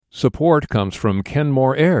Support comes from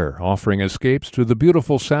Kenmore Air, offering escapes to the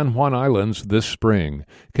beautiful San Juan Islands this spring.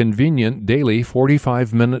 Convenient daily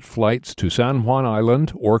 45-minute flights to San Juan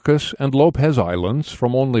Island, Orcas, and Lopez Islands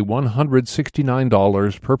from only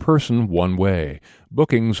 $169 per person one way.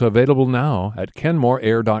 Bookings available now at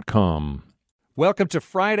kenmoreair.com. Welcome to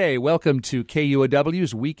Friday. Welcome to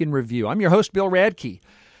KUOW's Week in Review. I'm your host, Bill Radke.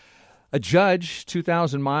 A judge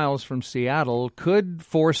 2,000 miles from Seattle could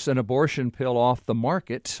force an abortion pill off the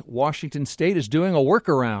market. Washington State is doing a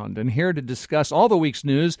workaround. And here to discuss all the week's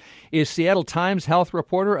news is Seattle Times health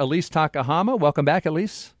reporter Elise Takahama. Welcome back,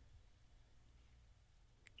 Elise.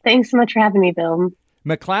 Thanks so much for having me, Bill.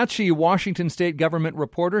 McClatchy, Washington State government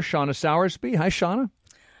reporter Shauna Sowersby. Hi, Shauna.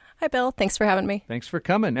 Hi, Bill. Thanks for having me. Thanks for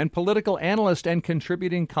coming. And political analyst and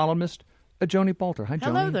contributing columnist Joni Balter. Hi, Joni.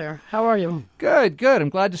 Hello there. How are you? Good, good. I'm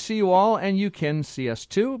glad to see you all, and you can see us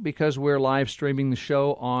too because we're live streaming the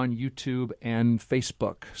show on YouTube and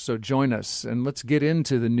Facebook. So join us, and let's get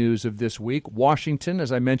into the news of this week. Washington,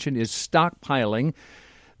 as I mentioned, is stockpiling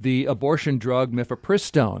the abortion drug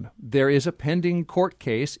mifepristone. There is a pending court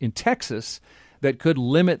case in Texas that could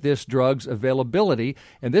limit this drug's availability.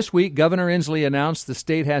 And this week, Governor Inslee announced the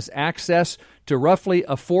state has access to roughly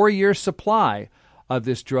a 4-year supply of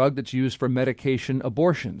this drug that's used for medication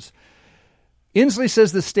abortions. Inslee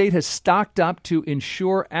says the state has stocked up to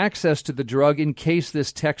ensure access to the drug in case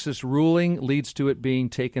this Texas ruling leads to it being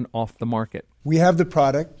taken off the market. We have the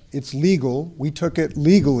product. It's legal. We took it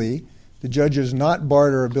legally. The judge has not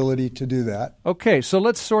barred our ability to do that. Okay, so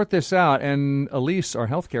let's sort this out. And Elise, our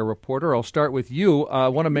healthcare reporter, I'll start with you. I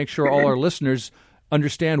want to make sure all our listeners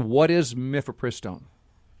understand what is mifepristone.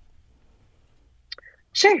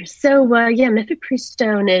 Sure. So,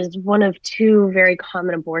 mifepristone is one of two very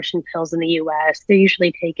common abortion pills in the U.S. They're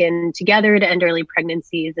usually taken together to end early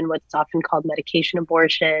pregnancies in what's often called medication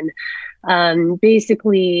abortion.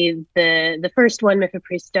 Basically, the first one,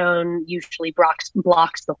 mifepristone, usually blocks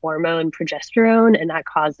the hormone progesterone, and that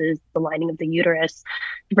causes the lining of the uterus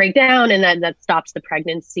to break down, and that stops the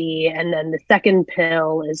pregnancy. And then the second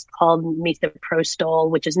pill is called misoprostol,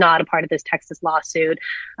 which is not a part of this Texas lawsuit,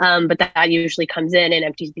 but that usually comes in and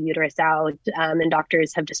empties the uterus out. And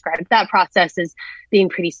doctors have described that process as being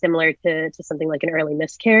pretty similar to something like an early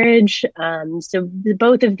miscarriage. So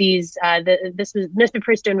both of these,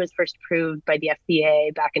 mifepristone was first approved by the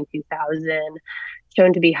FDA back in 2000,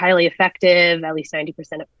 shown to be highly effective, at least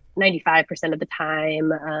 95% of the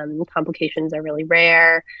time. Complications are really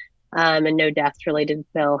rare, and no deaths related to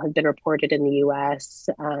the pill have been reported in the U.S.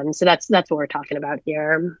 So that's what we're talking about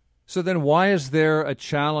here. So then why is there a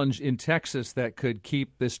challenge in Texas that could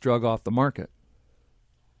keep this drug off the market?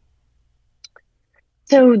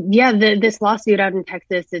 So, this lawsuit out in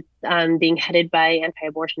Texas, it's being headed by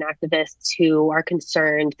anti-abortion activists who are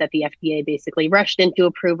concerned that the FDA basically rushed into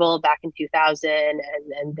approval back in 2000,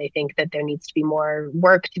 and they think that there needs to be more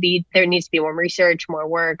research, more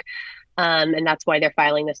work. And that's why they're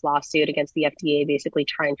filing this lawsuit against the FDA, basically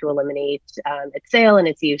trying to eliminate its sale and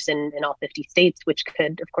its use in all 50 states, which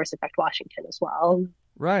could, of course, affect Washington as well.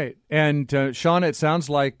 Right. And Shauna, it sounds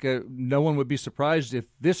like no one would be surprised if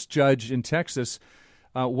this judge in Texas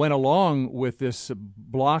went along with this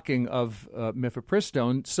blocking of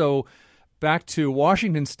mifepristone. So back to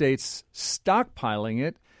Washington State's stockpiling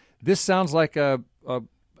it, this sounds like a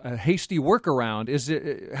hasty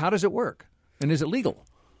workaround. How does it work? And is it legal?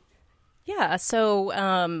 Yeah,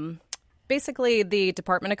 so basically the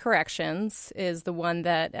Department of Corrections is the one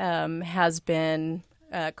that has been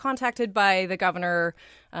contacted by the governor,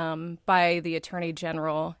 by the attorney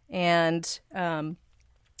general, and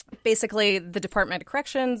basically the Department of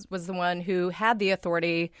Corrections was the one who had the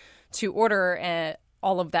authority to order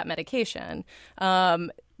all of that medication.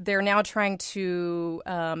 They're now trying to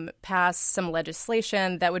pass some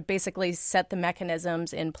legislation that would basically set the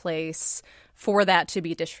mechanisms in place for that to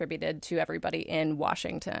be distributed to everybody in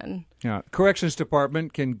Washington. Yeah, Corrections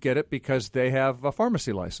Department can get it because they have a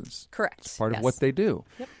pharmacy license. Correct. It's part yes. of what they do.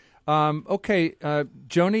 Yep. Okay,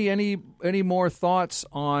 Joni, any more thoughts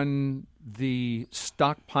on the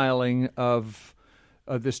stockpiling of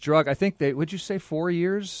this drug? I think would you say 4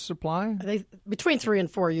 years supply? Between 3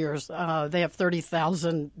 and 4 years. They have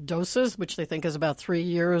 30,000 doses, which they think is about 3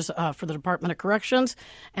 years for the Department of Corrections.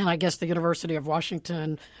 And I guess the University of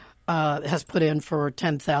Washington has put in for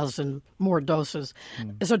 10,000 more doses.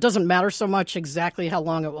 So it doesn't matter so much exactly how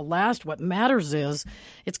long it will last. What matters is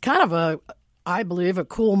it's kind of I believe, a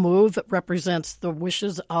cool move that represents the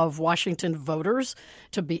wishes of Washington voters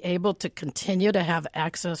to be able to continue to have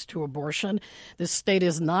access to abortion. This state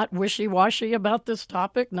is not wishy-washy about this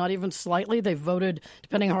topic, not even slightly. They voted,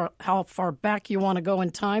 depending on how far back you want to go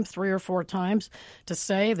in time, 3 or 4 times, to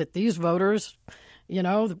say that these voters, you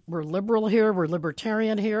know, we're liberal here, we're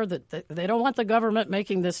libertarian here, that they don't want the government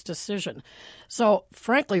making this decision. So,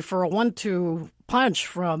 frankly, for a 1-2 punch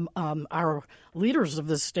from our leaders of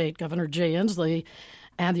this state, Governor Jay Inslee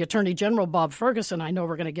and the Attorney General Bob Ferguson, I know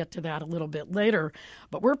we're going to get to that a little bit later,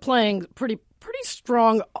 but we're playing pretty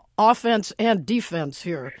strong offense and defense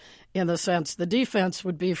here, in the sense the defense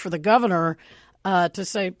would be for the governor to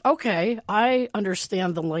say, okay, I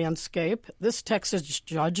understand the landscape. This Texas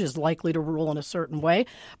judge is likely to rule in a certain way,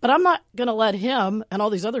 but I'm not going to let him and all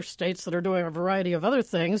these other states that are doing a variety of other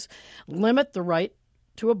things limit the right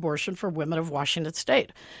to abortion for women of Washington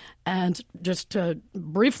state. And just to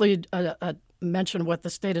briefly mention what the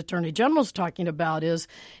state attorney general is talking about is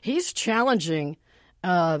he's challenging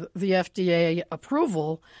the FDA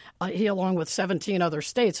approval, he along with 17 other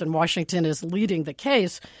states, and Washington is leading the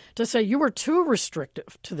case to say you were too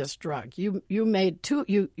restrictive to this drug. You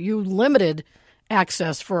limited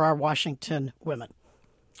access for our Washington women.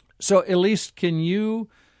 So, Elise,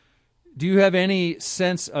 do you have any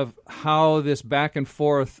sense of how this back and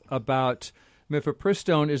forth about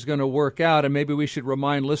mifepristone is going to work out? And maybe we should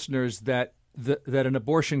remind listeners that that an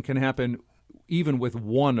abortion can happen even with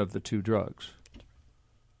one of the 2 drugs.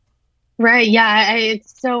 Right. Yeah.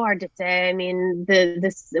 It's so hard to say. I mean,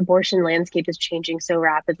 this abortion landscape is changing so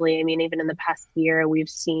rapidly. I mean, even in the past year, we've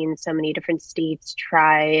seen so many different states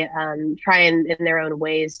try in their own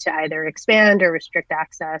ways to either expand or restrict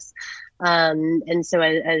access. And so,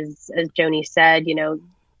 as Joni said, you know,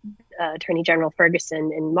 Attorney General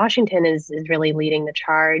Ferguson in Washington is really leading the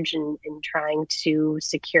charge in trying to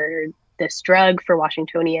secure this drug for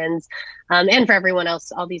Washingtonians and for everyone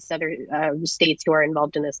else, all these other states who are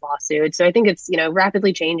involved in this lawsuit. So I think it's, you know,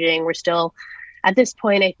 rapidly changing. We're still at this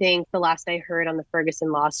point. I think the last I heard on the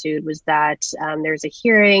Ferguson lawsuit was that there's a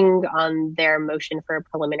hearing on their motion for a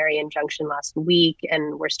preliminary injunction last week,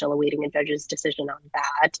 and we're still awaiting a judge's decision on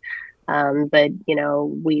that. But, you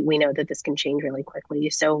know, we know that this can change really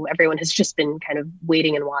quickly. So everyone has just been kind of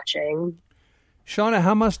waiting and watching. Shauna,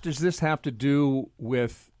 how much does this have to do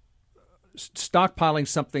with stockpiling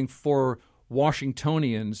something for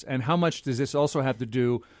Washingtonians, and how much does this also have to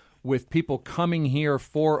do with people coming here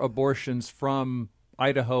for abortions from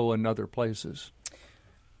Idaho and other places?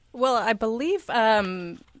 Well, I believe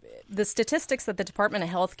the statistics that the Department of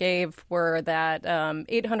Health gave were that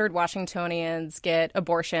 800 Washingtonians get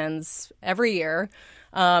abortions every year.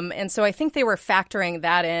 And so I think they were factoring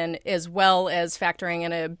that in, as well as factoring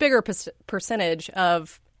in a bigger percentage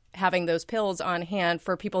of having those pills on hand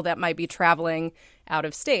for people that might be traveling out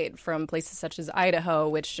of state from places such as Idaho,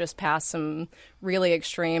 which just passed some really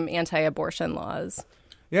extreme anti-abortion laws.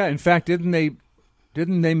 Yeah, in fact, didn't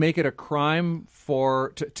they make it a crime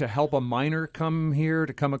to help a minor come here,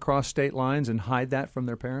 to come across state lines and hide that from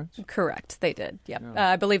their parents? Correct, they did. Yep.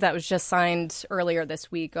 Yeah. I believe that was just signed earlier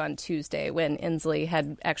this week on Tuesday, when Inslee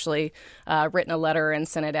had actually written a letter and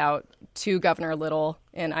sent it out to Governor Little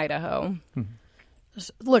in Idaho.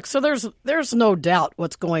 Look, so there's no doubt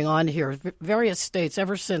what's going on here. Various states,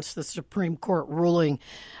 ever since the Supreme Court ruling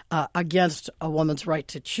against a woman's right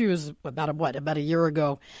to choose about a year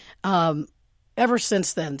ago, ever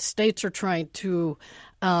since then, states are trying to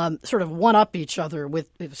sort of one-up each other, with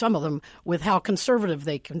some of them, with how conservative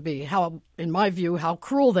they can be, how, in my view, how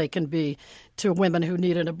cruel they can be to women who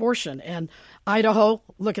need an abortion. And Idaho,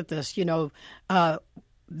 look at this, you know,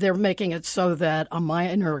 they're making it so that a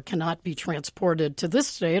minor cannot be transported to this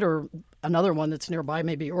state or another one that's nearby,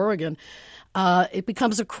 maybe Oregon. It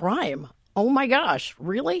becomes a crime. Oh, my gosh,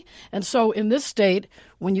 really? And so in this state,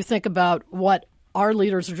 when you think about what our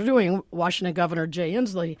leaders are doing, Washington Governor Jay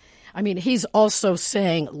Inslee, I mean, he's also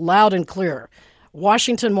saying loud and clear,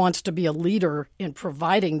 Washington wants to be a leader in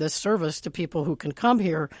providing this service to people who can come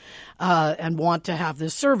here and want to have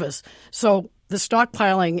this service. So the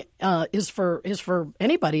stockpiling is for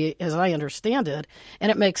anybody, as I understand it, and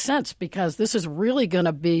it makes sense because this is really going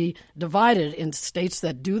to be divided in states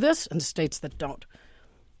that do this and states that don't.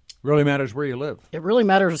 Really matters where you live. It really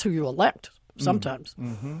matters who you elect sometimes.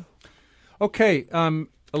 Mm-hmm. Okay,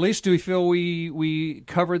 Elise, do we feel we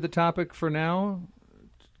covered the topic for now?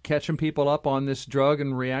 Catching people up on this drug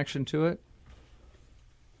and reaction to it?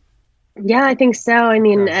 Yeah, I think so. I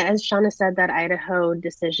mean, as Shauna said, that Idaho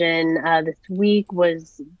decision this week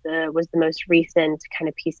was the most recent kind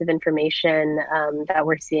of piece of information that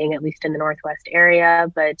we're seeing, at least in the Northwest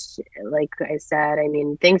area. But like I said, I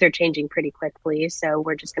mean, things are changing pretty quickly, so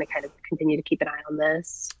we're just going to kind of continue to keep an eye on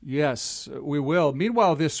this. Yes, we will.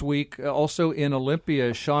 Meanwhile, this week, also in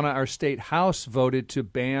Olympia, Shauna, our state house voted to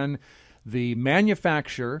ban the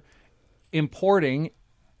manufacture, importing,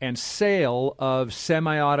 and sale of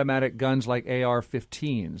semi-automatic guns like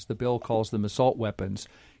AR-15s. The bill calls them assault weapons.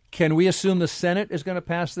 Can we assume the Senate is going to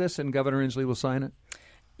pass this and Governor Inslee will sign it?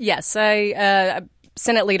 Yes,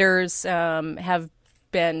 Senate leaders have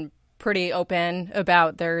been pretty open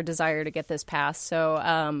about their desire to get this passed.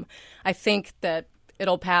 So I think that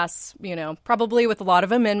it'll pass, probably with a lot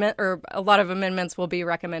of amendments will be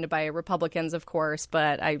recommended by Republicans, of course,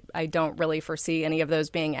 but I don't really foresee any of those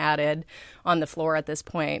being added on the floor at this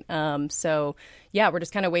point. So, yeah, we're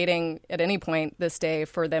just kind of waiting at any point this day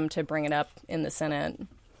for them to bring it up in the Senate.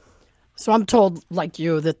 So I'm told, like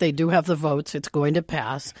you, that they do have the votes. It's going to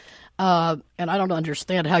pass. And I don't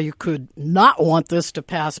understand how you could not want this to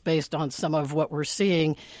pass based on some of what we're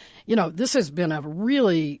seeing. This has been a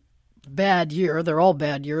really bad year. They're all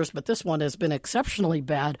bad years, but this one has been exceptionally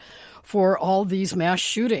bad for all these mass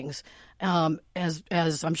shootings.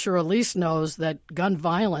 As I'm sure Elise knows, that gun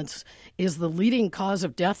violence is the leading cause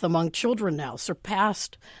of death among children now,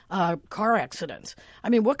 surpassed car accidents. I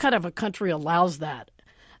mean, what kind of a country allows that?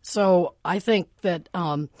 So I think that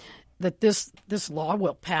that this law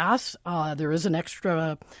will pass. There is an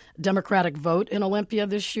extra Democratic vote in Olympia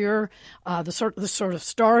this year. The sort of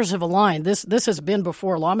stars have aligned. This has been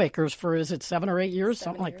before lawmakers for, is it 7 or 8 years,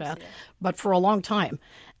 something like that, yeah. But for a long time,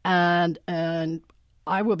 and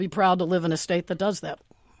I will be proud to live in a state that does that.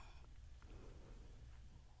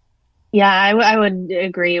 Yeah, I would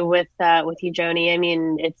agree with you, Joni. I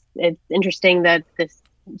mean, it's interesting that this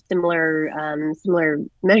similar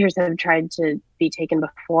measures have tried to be taken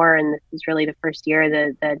before, and this is really the first year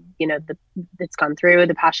that it's gone through.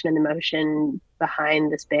 The passion and the emotion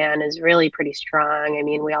behind this ban is really pretty strong. I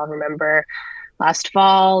mean, we all remember last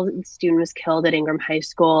fall, a student was killed at Ingram High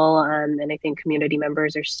School, and I think community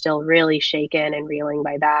members are still really shaken and reeling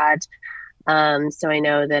by that. So I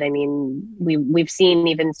know that, I mean, we've seen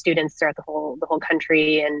even students throughout the whole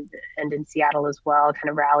country and in Seattle as well kind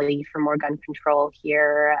of rally for more gun control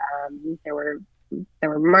here. There were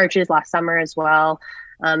marches last summer as well.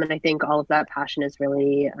 And I think all of that passion is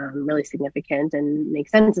really significant and makes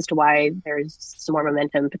sense as to why there's some more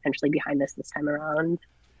momentum potentially behind this time around.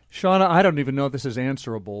 Shauna, I don't even know if this is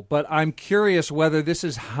answerable, but I'm curious whether this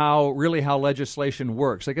is how legislation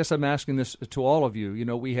works. I guess I'm asking this to all of you.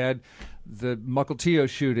 We had the McClatchy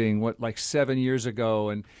shooting, 7 years ago,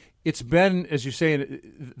 and it's been, as you say,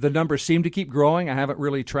 the numbers seem to keep growing. I haven't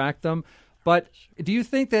really tracked them. But do you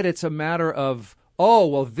think that it's a matter of,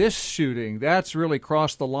 this shooting, that's really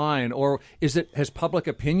crossed the line, or has public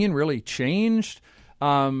opinion really changed?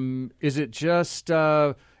 Is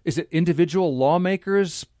it individual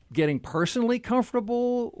lawmakers getting personally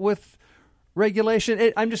comfortable with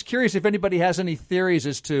regulation? I'm just curious if anybody has any theories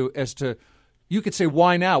as to you could say,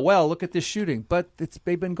 why now? Well, look at this shooting, but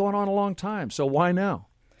they've been going on a long time, so why now?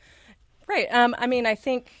 Right. I mean, I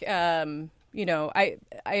think I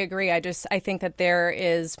agree. I think that there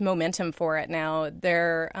is momentum for it now.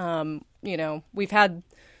 We've had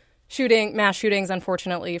mass shootings,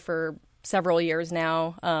 unfortunately, for several years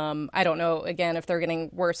now. I don't know, again, if they're getting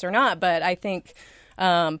worse or not, but I think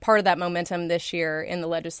part of that momentum this year in the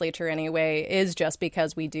legislature anyway is just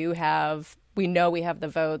because we know we have the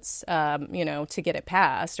votes, to get it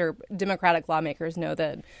passed, or Democratic lawmakers know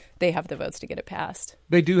that they have the votes to get it passed.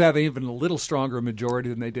 They do have even a little stronger majority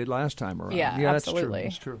than they did last time around. Yeah, absolutely.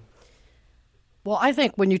 That's true. Well, I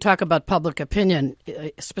think when you talk about public opinion,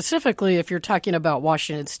 specifically if you're talking about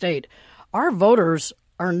Washington State, our voters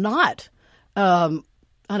are not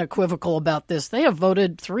unequivocal about this. They have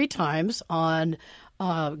voted 3 times on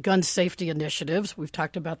gun safety initiatives. We've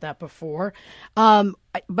talked about that before. But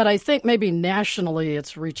I think maybe nationally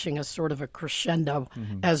it's reaching a sort of a crescendo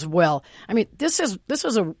as well. I mean, this is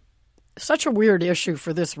such a weird issue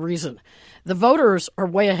for this reason. The voters are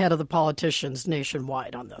way ahead of the politicians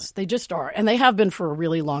nationwide on this. They just are. And they have been for a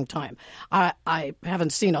really long time. I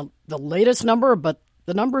haven't seen the latest number, but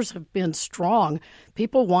the numbers have been strong.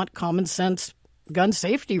 People want common sense gun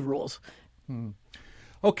safety rules.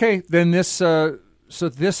 Okay, then this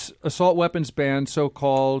assault weapons ban,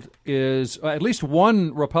 so-called, is at least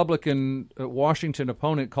one Republican Washington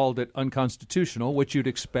opponent called it unconstitutional, which you'd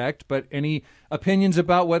expect. But any opinions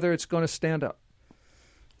about whether it's going to stand up?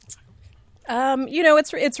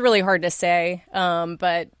 It's really hard to say.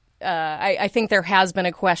 But I think there has been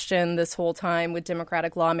a question this whole time with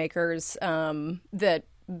Democratic lawmakers that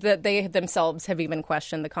they themselves have even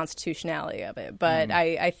questioned the constitutionality of it. But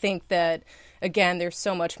I think that, again, there's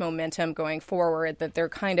so much momentum going forward that they're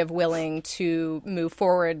kind of willing to move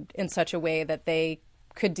forward in such a way that they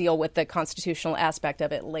could deal with the constitutional aspect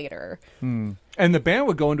of it later. And the ban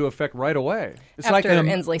would go into effect right away. It's after like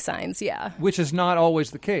Inslee signs, yeah. Which is not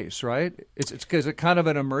always the case, right? Is it kind of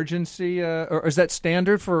an emergency, or is that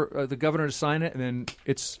standard for the governor to sign it and then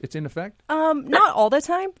it's in effect? Not all the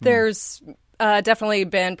time. There's definitely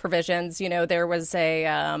been provisions. There was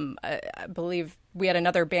I believe we had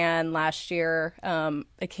another ban last year.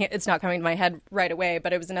 It's not coming to my head right away,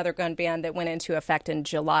 but it was another gun ban that went into effect in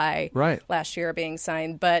July last year being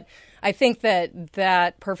signed. But I think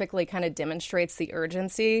that perfectly kind of demonstrates the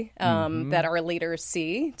urgency that our leaders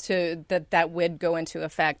see that would go into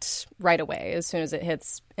effect right away as soon as it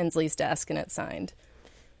hits Inslee's desk and it's signed.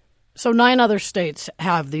 So 9 other states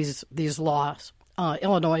have these laws.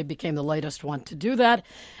 Illinois became the latest one to do that,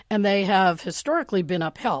 and they have historically been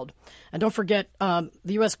upheld. And don't forget, the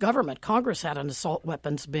U.S. government, Congress had an assault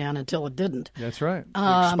weapons ban until it didn't. That's right.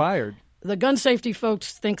 It expired. The gun safety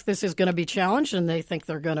folks think this is going to be challenged, and they think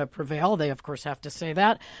they're going to prevail. They, of course, have to say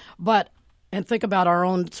that. And think about our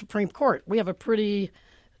own Supreme Court. We have a pretty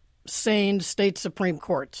sane state Supreme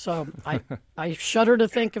Court. So I shudder to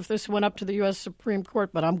think if this went up to the U.S. Supreme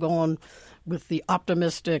Court, but I'm going with the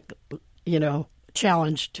optimistic,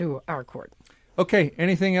 challenge to our court. Okay,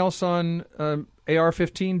 anything else on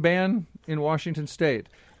AR-15 ban in Washington State?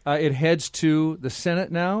 It heads to the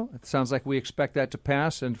Senate now. It sounds like we expect that to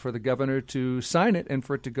pass and for the governor to sign it and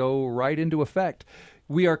for it to go right into effect.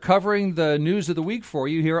 We are covering the news of the week for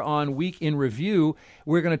you here on Week in Review.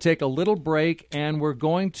 We're going to take a little break, and we're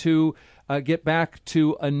going to get back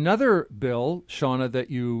to another bill, Shauna,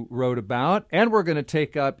 that you wrote about, and we're going to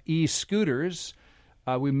take up e-scooters.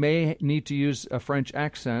 We may need to use a French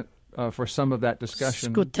accent for some of that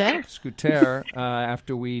discussion. Scooter,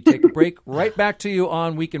 after we take a break. Right back to you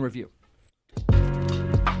on Week in Review.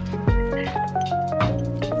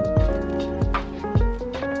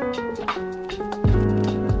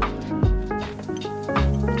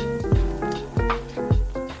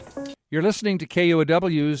 You're listening to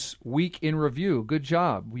KUOW's Week in Review. Good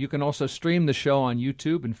job. You can also stream the show on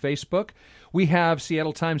YouTube and Facebook. We have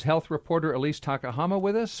Seattle Times health reporter Elise Takahama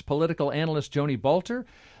with us, political analyst Joni Balter,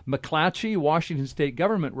 McClatchy, Washington State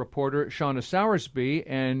government reporter Shauna Sowersby.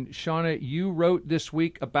 And Shauna, you wrote this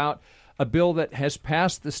week about a bill that has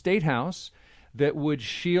passed the State House that would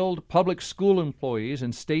shield public school employees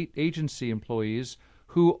and state agency employees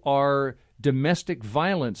who are domestic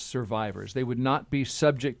violence survivors. They would not be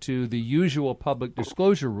subject to the usual public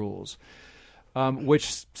disclosure rules,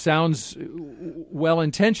 which sounds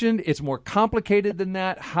well-intentioned. It's more complicated than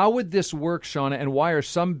that. How would this work, Shauna, and why are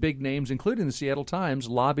some big names, including the Seattle Times,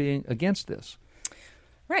 lobbying against this?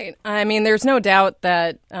 Right. I mean, there's no doubt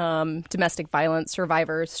that domestic violence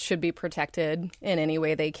survivors should be protected in any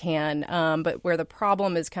way they can. But where the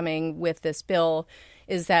problem is coming with this bill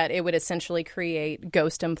is that it would essentially create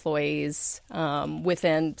ghost employees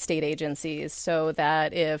within state agencies, so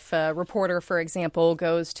that if a reporter, for example,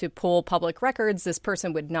 goes to pull public records, this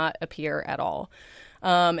person would not appear at all.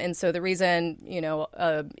 And so the reason,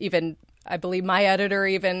 even I believe my editor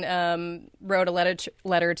even wrote a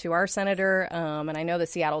letter to our senator, and I know the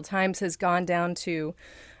Seattle Times has gone down to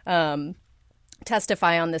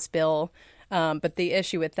testify on this bill. But the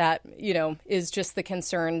issue with that, is just the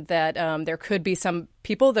concern that there could be some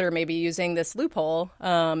people that are maybe using this loophole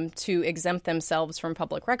to exempt themselves from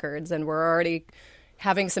public records. And we're already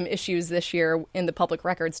having some issues this year in the Public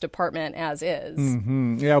Records Department as is.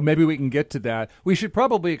 Mm-hmm. Yeah, maybe we can get to that. We should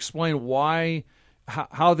probably explain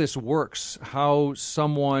how this works, how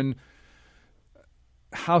someone's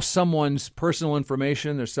personal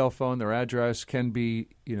information, their cell phone, their address can be,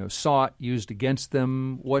 sought, used against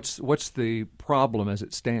them. What's the problem as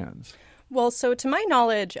it stands? Well, so to my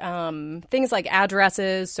knowledge, things like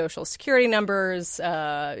addresses, social security numbers,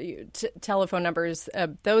 telephone numbers,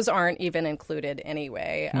 those aren't even included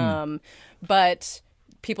anyway. But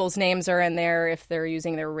people's names are in there if they're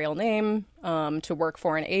using their real name to work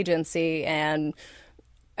for an agency. And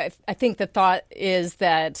I think the thought is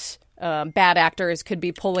that bad actors could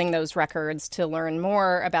be pulling those records to learn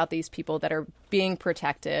more about these people that are being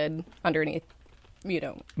protected underneath,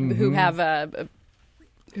 who have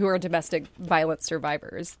who are domestic violence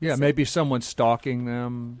survivors. Yeah, maybe someone's stalking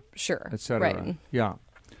them. Sure. Et cetera. Right. Yeah.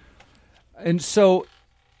 And so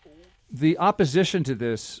the opposition to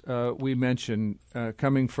this, we mentioned,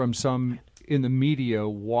 coming from some in the media,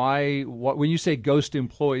 when you say ghost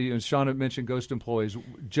employee, and Shauna mentioned ghost employees,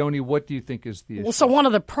 Joni, what do you think is the issue? Well, so one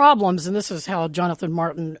of the problems, and this is how Jonathan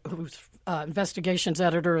Martin, who's investigations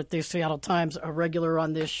editor at the Seattle Times, a regular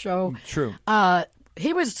on this show. True.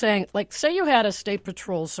 He was saying, like, say you had a state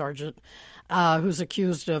patrol sergeant who's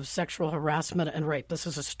accused of sexual harassment and rape. This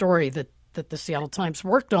is a story that the Seattle Times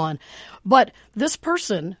worked on. But this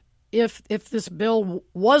person, if this bill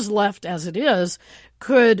was left as it is,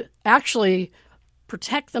 could actually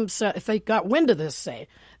protect themselves. If they got wind of this, say,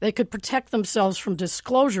 they could protect themselves from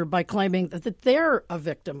disclosure by claiming that they're a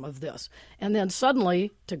victim of this. And then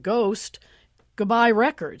suddenly, to ghost, goodbye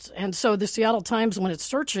records. And so the Seattle Times, when it's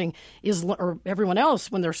searching, or everyone else,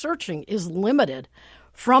 when they're searching, is limited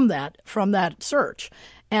from that search.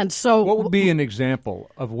 And so, what would be an example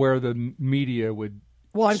of where the media would?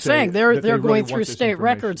 Well, I'm saying they're going through state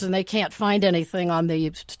records and they can't find anything on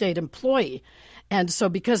the state employee. And so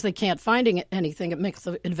because they can't find anything, it makes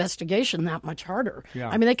the investigation that much harder. Yeah.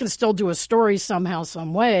 I mean, they can still do a story somehow,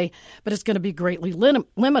 some way, but it's going to be greatly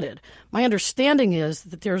limited. My understanding is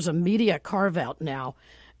that there's a media carve-out now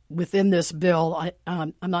within this bill.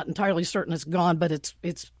 I'm not entirely certain it's gone, but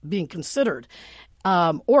it's being considered.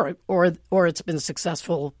 Or it's been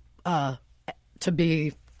successful to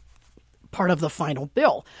be part of the final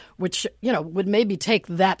bill, which, would maybe take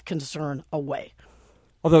that concern away.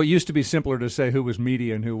 Although it used to be simpler to say who was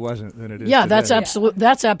media and who wasn't than it is today.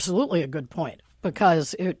 That's absolutely a good point,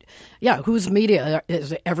 because who's media?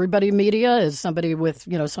 Is everybody media? Is somebody with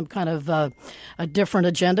some kind of a different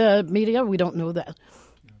agenda media? We don't know that.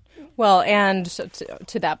 Well, and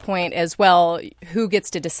to that point as well, who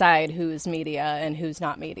gets to decide who's media and who's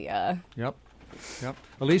not media? Yep.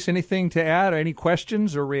 Elise, anything to add? Any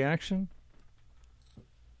questions or reaction?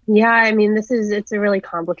 Yeah, I mean, it's a really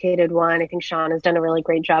complicated one. I think Sean has done a really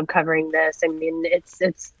great job covering this. I mean,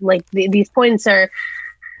 it's like these points are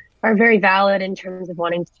very valid in terms of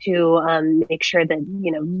wanting to make sure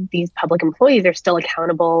that, these public employees are still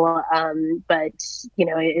accountable. But,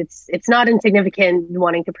 it's not insignificant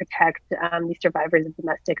wanting to protect these survivors of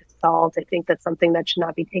domestic assault. I think that's something that should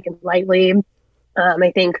not be taken lightly.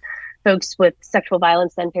 I think folks with sexual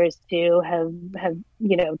violence centers too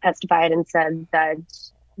have testified and said that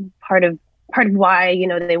part of why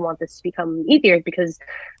they want this to become easier is because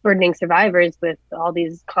burdening survivors with all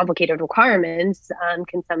these complicated requirements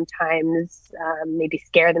can sometimes maybe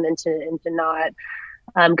scare them into not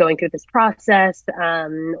going through this process,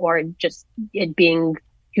 or just it being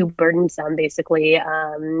too burdensome, basically,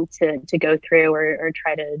 to go through or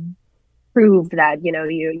try to prove that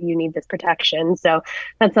you need this protection. So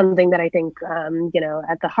that's something that I think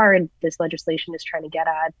at the heart this legislation is trying to get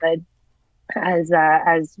at. But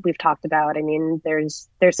as we've talked about, I mean, there's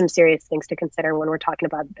some serious things to consider when we're talking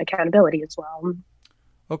about accountability as well.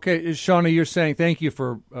 Okay, Shauna, you're saying, thank you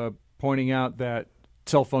for pointing out that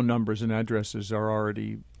cell phone numbers and addresses are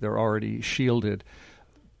already shielded.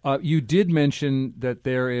 You did mention that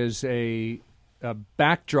there is a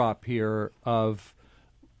backdrop here of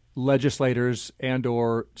legislators and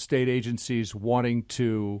or state agencies wanting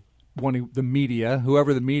the media,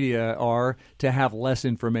 whoever the media are, to have less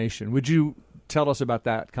information. Would you tell us about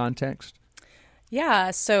that context?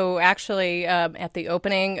 Yeah, so actually at the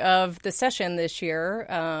opening of the session this year,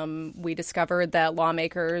 we discovered that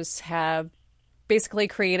lawmakers have basically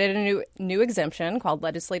created a new exemption called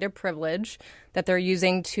legislative privilege that they're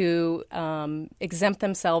using to exempt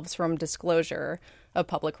themselves from disclosure of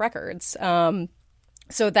public records.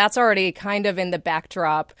 So that's already kind of in the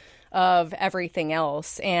backdrop of everything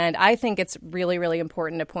else. And I think it's really, really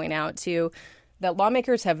important to point out, too, that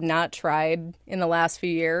lawmakers have not tried in the last few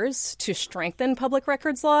years to strengthen public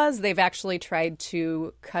records laws. They've actually tried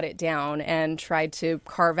to cut it down and tried to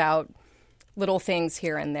carve out little things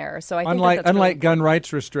here and there. So I think unlike really gun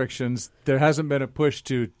rights restrictions, there hasn't been a push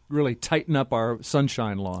to really tighten up our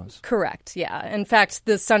sunshine laws. Correct, yeah. In fact,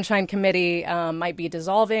 the Sunshine Committee might be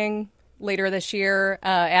dissolving later this year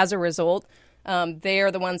as a result. They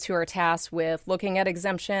are the ones who are tasked with looking at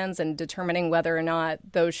exemptions and determining whether or not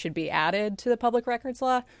those should be added to the public records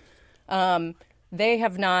law. They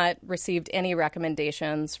have not received any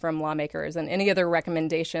recommendations from lawmakers, and any other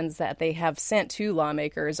recommendations that they have sent to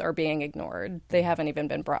lawmakers are being ignored. They haven't even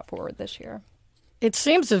been brought forward this year. It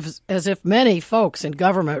seems as if many folks in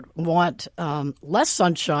government want less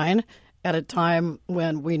sunshine at a time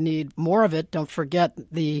when we need more of it. Don't forget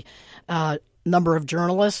the number of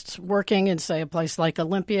journalists working in, say, a place like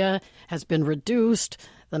Olympia has been reduced.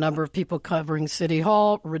 The number of people covering City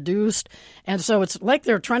Hall reduced. And so it's like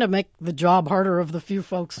they're trying to make the job harder of the few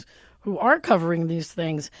folks who are covering these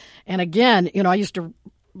things. And again, I used to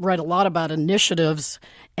write a lot about initiatives,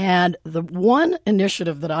 and the one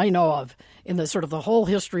initiative that I know of in the sort of the whole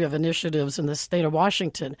history of initiatives in the state of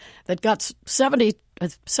Washington that got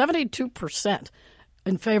 72%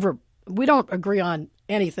 in favor. We don't agree on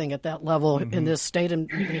anything at that level in this state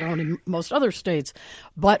and in most other states,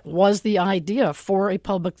 but was the idea for a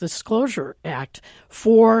public disclosure act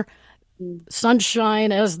for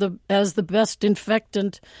sunshine as the best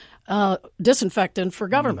disinfectant for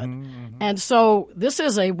government. And so this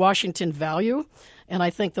is a Washington value, and I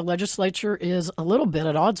think the legislature is a little bit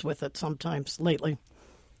at odds with it sometimes lately.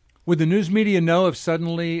 Would the news media know if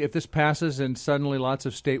this passes and suddenly lots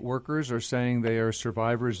of state workers are saying they are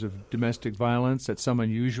survivors of domestic violence at some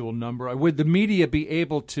unusual number? Would the media be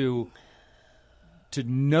able to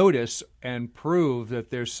notice and prove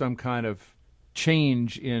that there's some kind of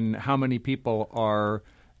change in how many people are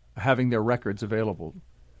having their records available?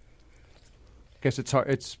 I guess it's hard.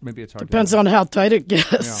 Maybe it's hard. Depends on how tight it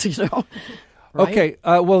gets, Right? Okay.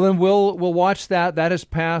 Well, then we'll watch that. That has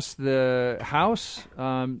passed the House.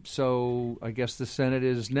 So I guess the Senate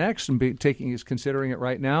is next and is considering it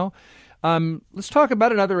right now. Let's talk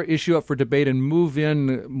about another issue up for debate and move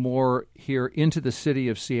in more here into the city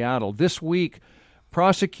of Seattle. This week,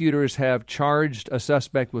 prosecutors have charged a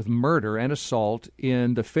suspect with murder and assault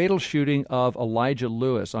in the fatal shooting of Elijah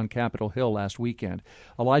Lewis on Capitol Hill last weekend.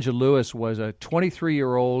 Elijah Lewis was a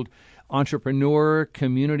 23-year-old entrepreneur,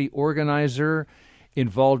 community organizer,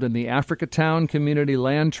 involved in the Africatown Community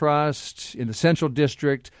Land Trust in the Central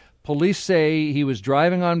District. Police say he was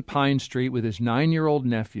driving on Pine Street with his 9-year-old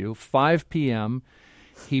nephew, 5 p.m.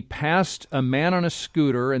 He passed a man on a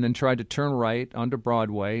scooter and then tried to turn right onto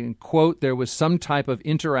Broadway. And, quote, there was some type of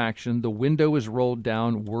interaction. The window was rolled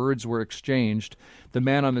down. Words were exchanged. The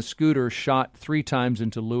man on the scooter shot 3 times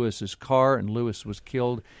into Lewis's car, and Lewis was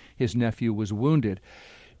killed. His nephew was wounded.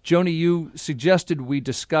 Joni, you suggested we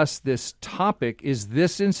discuss this topic. Is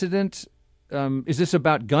this incident, is this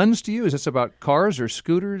about guns to you? Is this about cars or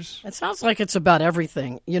scooters? It sounds like it's about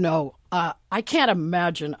everything. I can't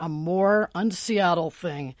imagine a more un-Seattle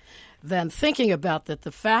thing than thinking about that.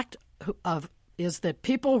 The fact is that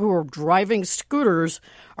people who are driving scooters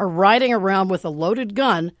are riding around with a loaded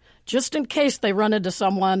gun just in case they run into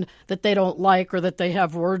someone that they don't like or that they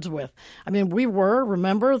have words with. I mean,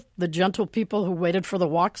 remember the gentle people who waited for the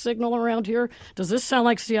walk signal around here? Does this sound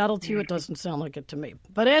like Seattle to you? It doesn't sound like it to me.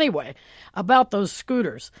 But anyway, about those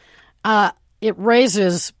scooters,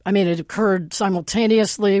 it occurred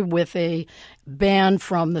simultaneously with a ban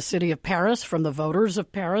from the city of Paris, from the voters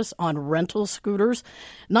of Paris, on rental scooters.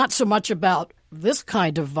 Not so much about this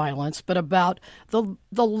kind of violence, but about the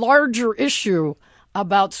larger issue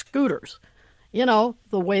about scooters. The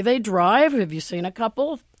way they drive. Have you seen a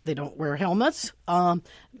couple? They don't wear helmets.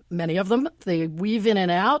 Many of them, they weave in and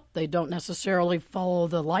out. They don't necessarily follow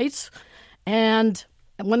the lights. And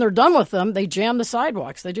when they're done with them, they jam the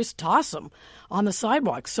sidewalks. They just toss them on the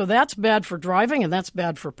sidewalks. So that's bad for driving, and that's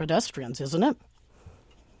bad for pedestrians, isn't it?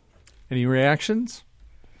 Any reactions?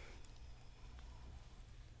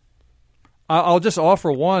 I'll just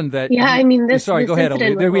offer one that... Yeah, Sorry, go ahead,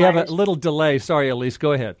 Elise. We have a little delay. Sorry, Elise,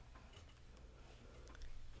 go ahead.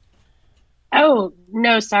 Oh,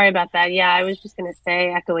 no, sorry about that. Yeah, I was just going to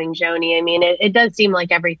say, echoing Joni, it does seem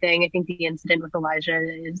like everything. I think the incident with Elijah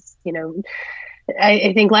is,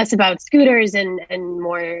 I think less about scooters and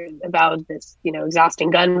more about this,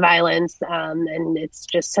 exhausting gun violence. And it's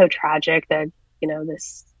just so tragic that,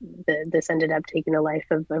 this ended up taking the life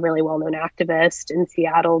of a really well-known activist in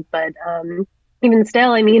Seattle. But even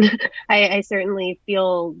still, I certainly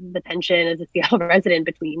feel the tension as a Seattle resident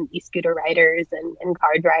between e-scooter riders and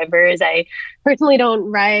car drivers. I personally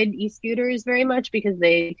don't ride e-scooters very much because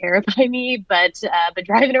they terrify me, but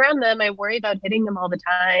driving around them, I worry about hitting them all the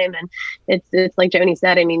time. And it's like Joni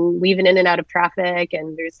said, weaving in and out of traffic,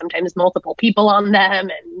 and there's sometimes multiple people on them.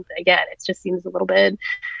 And again, it just seems a little bit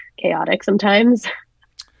chaotic sometimes.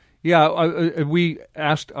 Yeah, we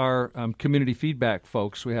asked our community feedback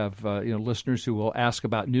folks. We have listeners who will ask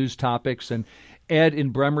about news topics, and Ed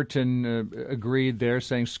in Bremerton agreed there,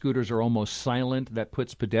 saying scooters are almost silent. That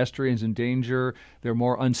puts pedestrians in danger. They're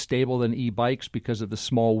more unstable than e-bikes because of the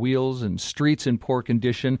small wheels, and streets in poor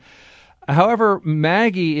condition. However,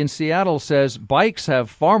 Maggie in Seattle says bikes have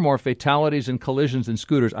far more fatalities and collisions than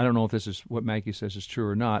scooters. I don't know if this is what Maggie says is true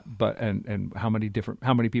or not, but and how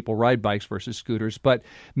many people ride bikes versus scooters. But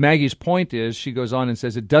Maggie's point is, she goes on and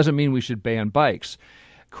says, it doesn't mean we should ban bikes.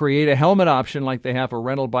 Create a helmet option like they have for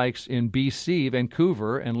rental bikes in BC,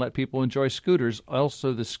 Vancouver, and let people enjoy scooters.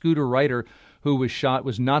 Also, the scooter rider who was shot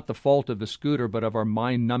was not the fault of the scooter, but of our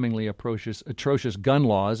mind-numbingly atrocious gun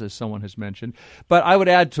laws, as someone has mentioned. But I would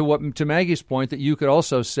add to Maggie's point that you could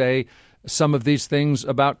also say some of these things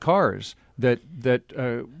about cars, that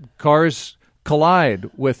cars collide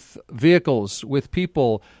with vehicles, with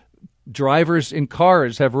people. Drivers in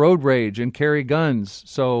cars have road rage and carry guns.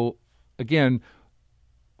 So, again,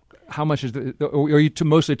 how much is are you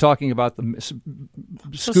mostly talking about the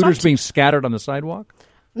scooters being scattered on the sidewalk?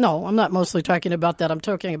 No, I'm not mostly talking about that. I'm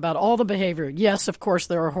talking about all the behavior. Yes, of course,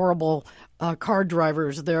 there are horrible car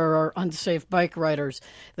drivers. There are unsafe bike riders.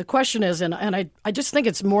 The question is, and I just think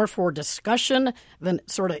it's more for discussion than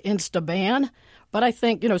sort of insta-ban. But I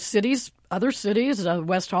think, other cities,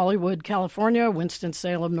 West Hollywood, California,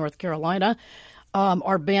 Winston-Salem, North Carolina,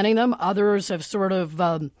 are banning them. Others have sort of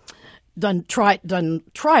done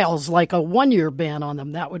trials, like a 1-year ban on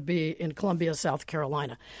them. That would be in Columbia, South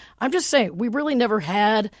Carolina. I'm just saying, we really never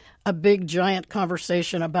had a big, giant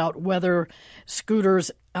conversation about whether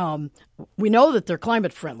scooters, we know that they're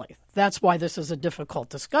climate friendly. That's why this is a difficult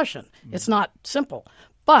discussion. It's not simple.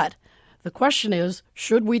 But the question is,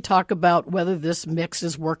 should we talk about whether this mix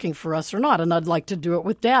is working for us or not? And I'd like to do it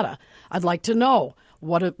with data. I'd like to know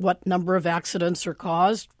what number of accidents are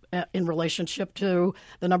caused in relationship to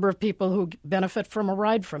the number of people who benefit from a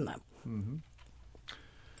ride from them. Mm-hmm.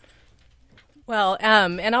 Well,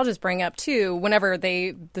 and I'll just bring up, too, whenever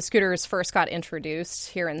the scooters first got introduced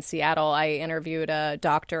here in Seattle, I interviewed a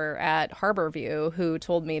doctor at Harborview who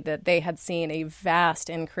told me that they had seen a vast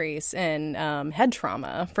increase in head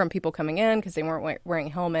trauma from people coming in because they weren't wearing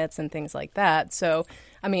helmets and things like that. So,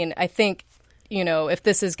 I mean, I think, if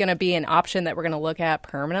this is going to be an option that we're going to look at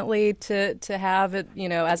permanently to have it,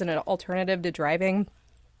 as an alternative to driving,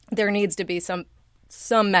 there needs to be some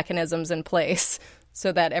mechanisms in place so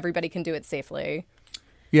that everybody can do it safely.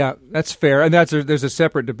 Yeah, that's fair. And there's a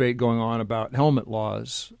separate debate going on about helmet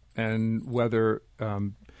laws and whether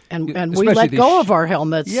and we let go of our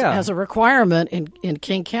helmets as a requirement in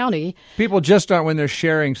King County. People just aren't, when they're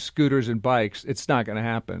sharing scooters and bikes, it's not going to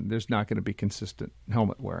happen. There's not going to be consistent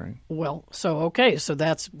helmet wearing. Well, so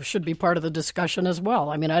that should be part of the discussion as well.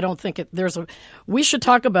 I mean, I don't think we should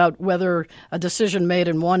talk about whether a decision made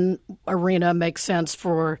in one arena makes sense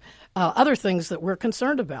for other things that we're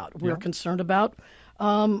concerned about. We're concerned about,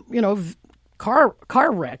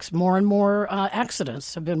 car wrecks. More and more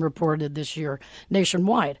accidents have been reported this year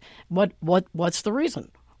nationwide. What's the reason?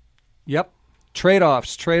 Yep.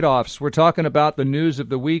 Trade-offs. We're talking about the news of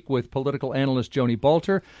the week with political analyst Joni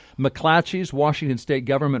Balter, McClatchy's Washington State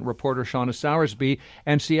government reporter Shauna Sowersby,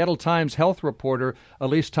 and Seattle Times health reporter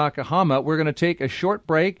Elise Takahama. We're going to take a short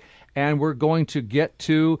break, and we're going to get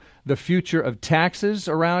to the future of taxes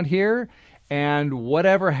around here and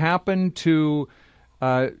whatever happened to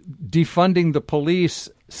defunding the police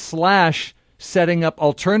 / setting up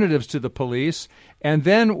alternatives to the police. And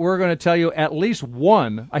then we're going to tell you at least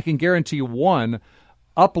one, I can guarantee you one,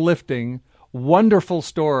 uplifting, wonderful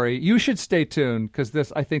story. You should stay tuned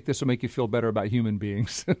because I think this will make you feel better about human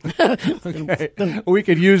beings. Okay. We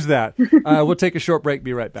could use that. We'll take a short break.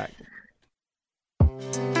 Be right back.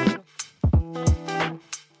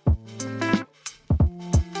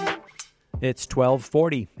 It's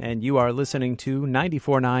 12:40, and you are listening to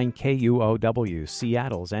 94.9 KUOW,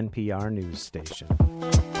 Seattle's NPR news station.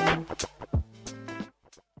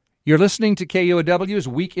 You're listening to KUOW's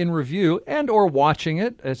Week in Review and or watching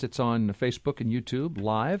it as it's on Facebook and YouTube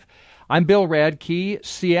live. I'm Bill Radke.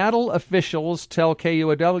 Seattle officials tell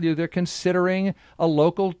KUOW they're considering a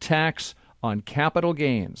local tax on capital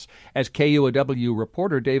gains. As KUOW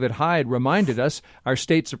reporter David Hyde reminded us, our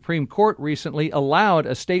state Supreme Court recently allowed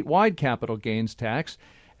a statewide capital gains tax,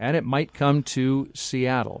 and it might come to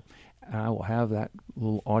Seattle. I will have that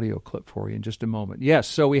little audio clip for you in just a moment. Yes,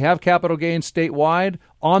 so we have capital gains statewide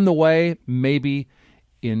on the way, maybe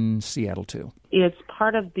in Seattle too. It's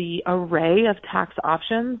part of the array of tax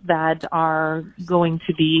options that are going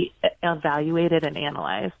to be evaluated and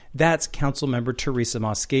analyzed. That's Councilmember Teresa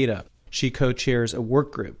Mosqueda. She co-chairs a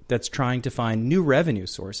work group that's trying to find new revenue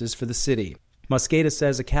sources for the city. Mosqueda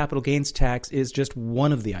says a capital gains tax is just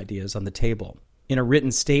one of the ideas on the table. In a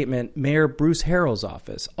written statement, Mayor Bruce Harrell's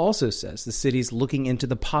office also says the city's looking into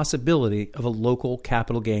the possibility of a local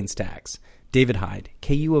capital gains tax. David Hyde,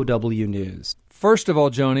 KUOW News. First of all,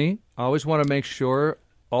 Joni, I always want to make sure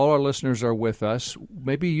all our listeners are with us.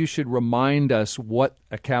 Maybe you should remind us what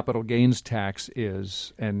a capital gains tax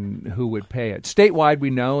is and who would pay it. Statewide, we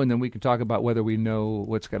know, and then we can talk about whether we know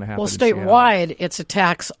what's going to happen. Well, statewide, it's a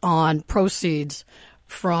tax on proceeds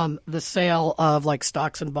from the sale of like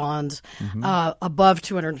stocks and bonds above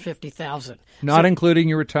 $250,000. Not including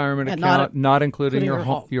your retirement account, not including your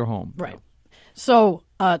home. Right. So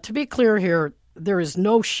to be clear here, there is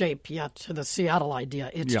no shape yet to the Seattle idea.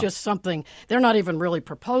 It's just something, they're not even really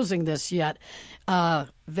proposing this yet.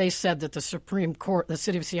 They said that the Supreme Court, the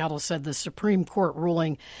city of Seattle said the Supreme Court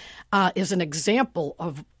ruling is an example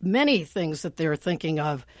of many things that they're thinking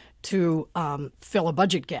of to fill a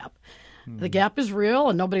budget gap. The gap is real,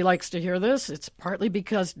 and nobody likes to hear this. It's partly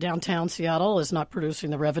because downtown Seattle is not producing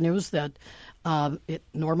the revenues that it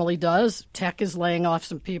normally does. Tech is laying off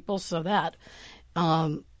some people, so that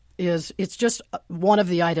it's just one of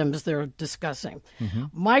the items they're discussing.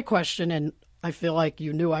 My question, and I feel like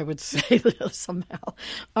you knew I would say this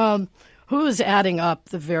somehow, who is adding up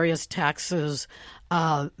the various taxes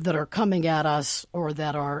that are coming at us or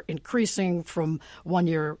that are increasing from one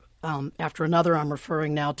year after another? I'm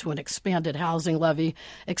referring now to an expanded housing levy,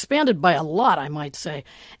 expanded by a lot, I might say.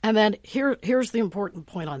 And then here's the important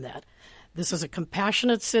point on that. This is a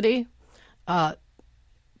compassionate city. I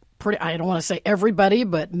don't want to say everybody,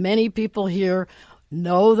 but many people here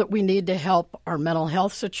know that we need to help our mental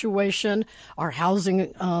health situation, our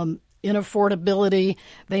housing inaffordability.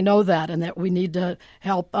 They know that, and that we need to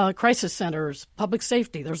help crisis centers, public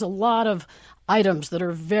safety. There's a lot of items that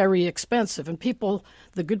are very expensive, and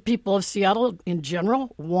the good people of Seattle in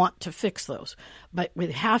general want to fix those. But we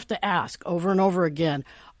have to ask over and over again,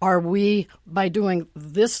 are we, by doing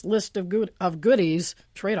this list of goodies,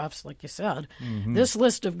 trade-offs, like you said, this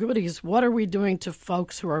list of goodies, what are we doing to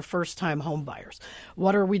folks who are first-time home buyers?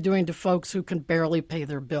 What are we doing to folks who can barely pay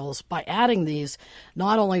their bills by adding these,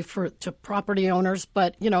 not only to property owners,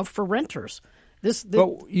 but, for renters?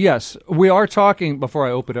 But yes, we are talking, before I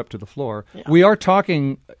open it up to the floor, we are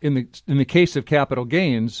talking, in the case of capital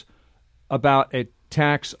gains, about a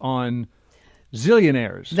tax on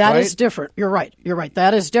zillionaires. That right? is different. You're right.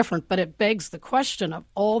 That is different, but it begs the question of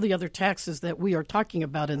all the other taxes that we are talking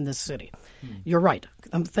about in this city. You're right.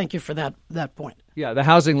 Thank you for that point. Yeah, the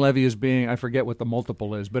housing levy is I forget what the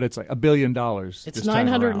multiple is, but it's like $1 billion. It's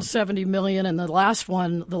 $970 million, and the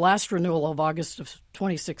last renewal of August of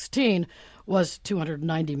 2016 was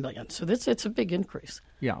 $290 million. So it's a big increase.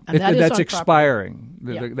 Yeah, and that's expiring,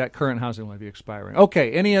 that current housing levy expiring.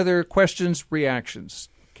 Okay, any other questions, reactions?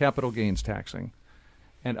 Capital gains taxing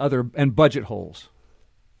and budget holes.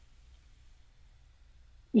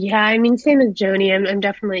 Yeah, I mean, same as Joni. I'm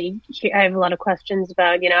definitely, I have a lot of questions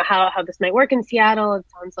about, how this might work in Seattle. It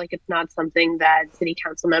sounds like it's not something that city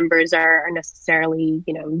council members are necessarily,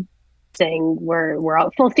 saying we're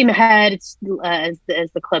all full steam ahead. It's as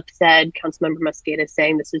the clip said, Councilmember Mosqueda is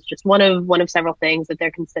saying this is just one of several things that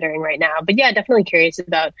they're considering right now. But yeah, definitely curious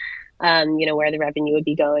about where the revenue would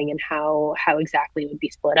be going and how exactly it would be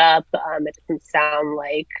split up. It doesn't sound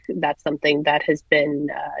like that's something that has been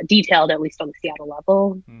detailed, at least on the Seattle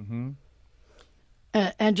level.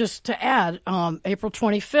 And just to add, April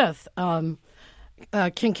 25th.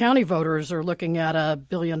 King County voters are looking at a $1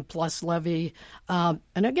 billion plus levy, and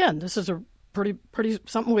again, this is a pretty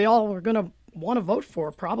something we all are going to want to vote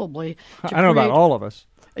for, probably. I don't know about all of us.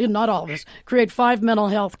 Not all of us. Create 5 mental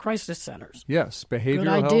health crisis centers. Yes, behavioral good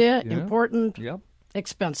idea, health. important,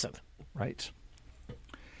 expensive. Right.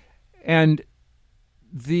 And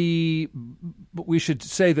we should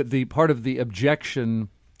say that the part of the objection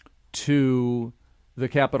to the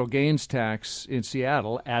capital gains tax in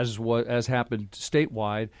Seattle, as happened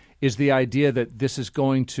statewide, is the idea that this is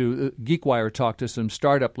going to GeekWire talked to some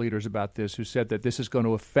startup leaders about this, who said that this is going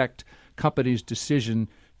to affect companies' decision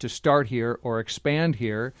to start here or expand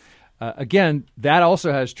here. Again, that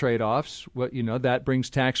also has trade-offs. That brings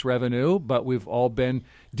tax revenue, but we've all been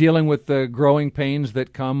dealing with the growing pains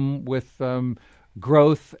that come with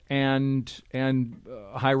growth and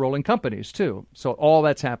high-rolling companies too. So all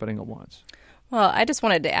that's happening at once. Well, I just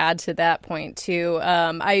wanted to add to that point, too.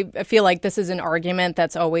 I feel like this is an argument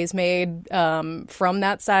that's always made from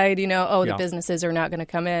that side, the businesses are not going to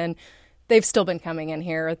come in. They've still been coming in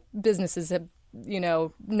here. Businesses have,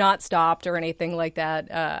 not stopped or anything like that.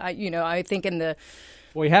 I think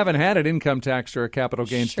we haven't had an income tax or a capital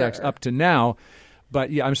gains tax up to now. But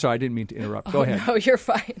yeah, I'm sorry, I didn't mean to interrupt. Go ahead. No, you're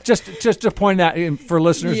fine. Just to point out for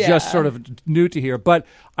listeners just sort of new to here. But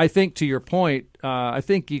I think to your point, I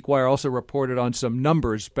think GeekWire also reported on some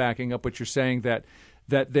numbers backing up what you're saying, that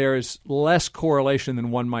there's less correlation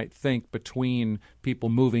than one might think between people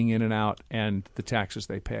moving in and out and the taxes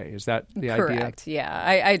they pay. Is that the idea? Correct.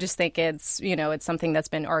 Yeah, I just think it's it's something that's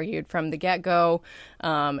been argued from the get-go,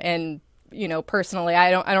 and personally,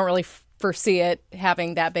 I don't really foresee it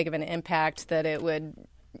having that big of an impact that it would,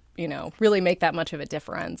 really make that much of a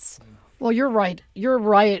difference. Well, you're right. You're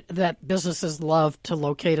right that businesses love to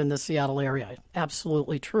locate in the Seattle area.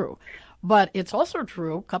 Absolutely true. But it's also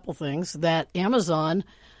true, a couple things, that Amazon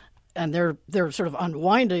and they're sort of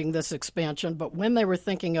unwinding this expansion. But when they were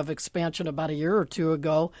thinking of expansion about a year or two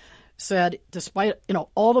ago, said despite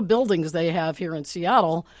all the buildings they have here in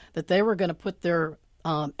Seattle, that they were going to put their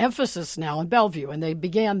emphasis now in Bellevue, and they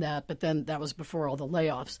began that. But then that was before all the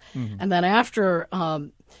layoffs, and then after.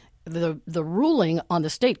 The ruling on the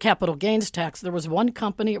state capital gains tax, there was one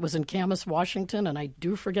company, it was in Camas, Washington, and I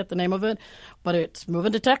do forget the name of it, but it's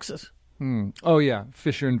moving to Texas. Oh, yeah,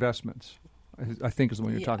 Fisher Investments, I think is the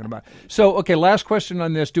one you're talking about. So, okay, last question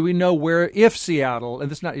on this. Do we know where, if Seattle,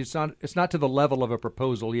 and it's not to the level of a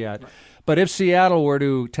proposal yet, right, but if Seattle were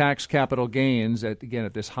to tax capital gains, at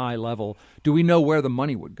this high level, do we know where the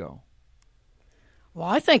money would go? Well,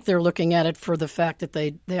 I think they're looking at it for the fact that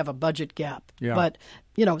they have a budget gap. Yeah. But,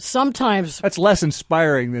 sometimes... That's less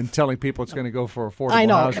inspiring than telling people it's going to go for affordable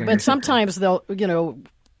housing. I housing. Know, but sometimes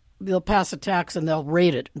they'll pass a tax and they'll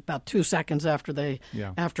rate it about 2 seconds after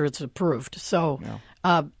it's approved. So,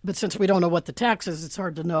 but since we don't know what the tax is, it's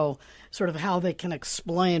hard to know sort of how they can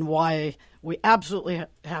explain why we absolutely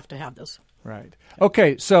have to have this. Right.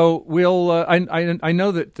 Okay, so we'll... I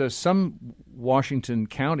know that some Washington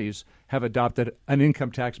counties have adopted an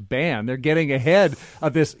income tax ban. They're getting ahead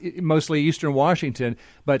of this, mostly Eastern Washington,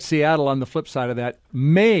 but Seattle, on the flip side of that,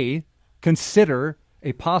 may consider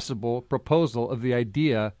a possible proposal of the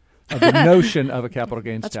idea of the notion of a capital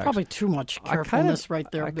gains tax. That's probably too much carefulness right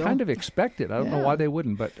there, Bill. I kind of expect it. I don't know why they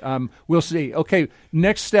wouldn't, but we'll see. Okay,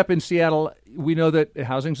 next step in Seattle, we know that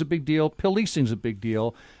housing's a big deal, policing's a big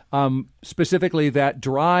deal. Specifically, that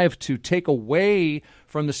drive to take away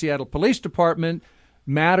from the Seattle Police Department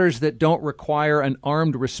matters that don't require an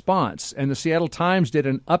armed response. And the Seattle Times did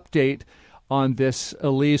an update on this,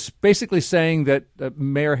 Elise, basically saying that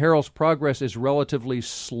Mayor Harrell's progress is relatively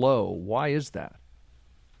slow. Why is that?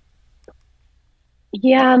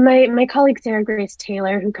 Yeah, my colleague Sarah Grace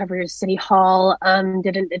Taylor, who covers City Hall,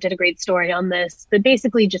 did a great story on this. But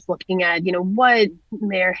basically, just looking at what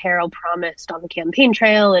Mayor Harrell promised on the campaign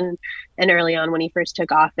trail and early on when he first took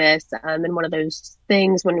office. And one of those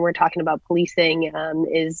things when we're talking about policing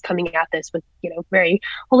is coming at this with very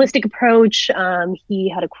holistic approach. He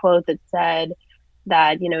had a quote that said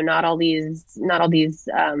that not all these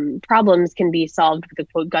problems can be solved with a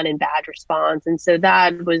quote gun and badge response, and so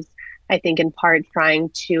that was, I think, in part trying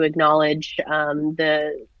to acknowledge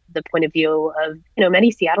the point of view of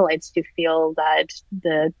many Seattleites who feel that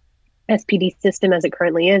the SPD system as it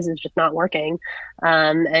currently is just not working.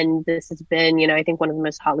 And this has been, I think, one of the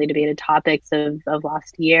most hotly debated topics of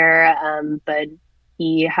last year. But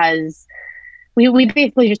he has. We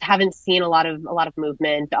basically just haven't seen a lot of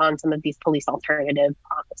movement on some of these police alternative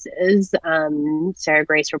promises. Sarah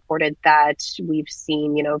Grace reported that we've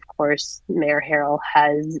seen, of course, Mayor Harrell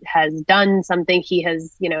has done something. He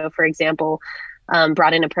has, for example,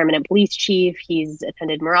 brought in a permanent police chief. He's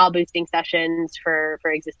attended morale boosting sessions for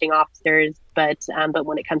existing officers. But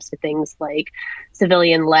when it comes to things like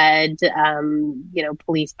civilian led,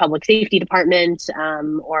 police public safety department,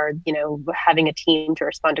 or, having a team to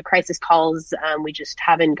respond to crisis calls, we just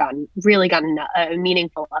haven't gotten a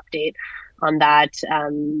meaningful update on that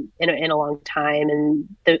in a long time. And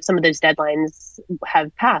some of those deadlines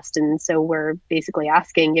have passed. And so we're basically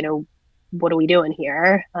asking, what are we doing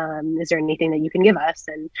here? Is there anything that you can give us?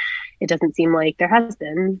 And it doesn't seem like there has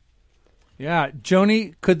been. Yeah.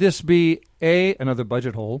 Joni, could this be A, another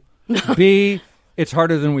budget hole, B, it's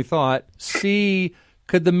harder than we thought, C,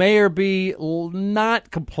 could the mayor be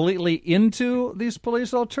not completely into these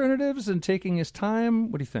police alternatives and taking his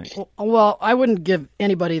time? What do you think? Well, I wouldn't give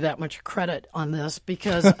anybody that much credit on this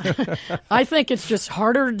because I think it's just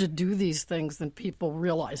harder to do these things than people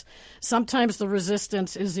realize. Sometimes the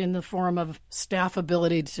resistance is in the form of staff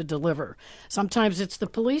ability to deliver. Sometimes it's the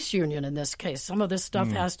police union in this case. Some of this stuff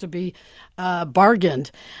has to be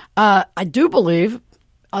bargained. I do believe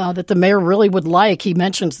that the mayor really would like, he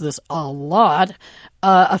mentions this a lot,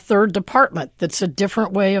 a third department that's a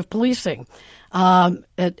different way of policing.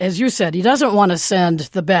 As you said, he doesn't want to send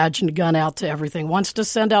the badge and gun out to everything. Wants to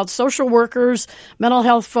send out social workers, mental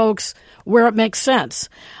health folks, where it makes sense.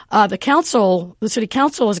 The city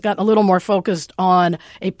council has gotten a little more focused on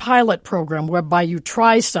a pilot program whereby you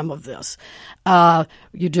try some of this.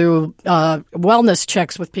 You do wellness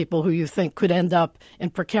checks with people who you think could end up in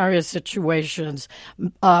precarious situations,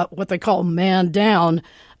 what they call man down.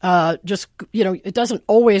 It doesn't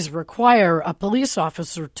always require a police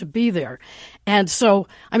officer to be there. And so,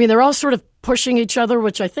 they're all sort of pushing each other,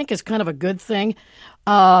 which I think is kind of a good thing.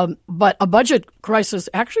 But a budget crisis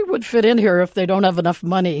actually would fit in here if they don't have enough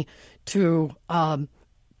money to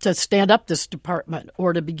stand up this department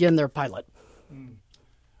or to begin their pilot.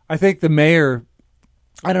 I think the mayor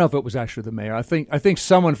I don't know if it was actually the mayor. I think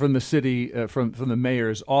someone from the city, from the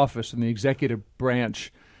mayor's office and the executive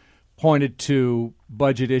branch, pointed to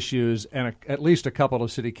budget issues, and at least a couple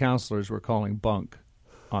of city councilors were calling bunk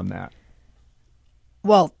on that.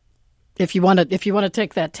 Well, if you want to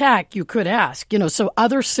take that tack, you could ask. So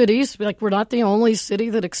other cities, like we're not the only city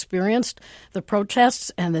that experienced the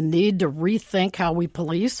protests and the need to rethink how we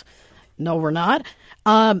police. No, we're not.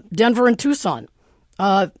 Denver and Tucson,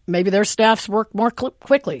 maybe their staffs work more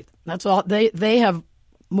quickly. That's all. They have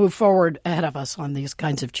moved forward ahead of us on these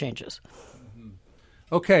kinds of changes.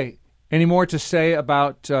 Okay. Any more to say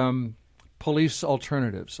about police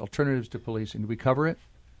alternatives to policing? Did we cover it?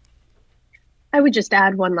 I would just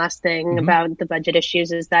add one last thing about the budget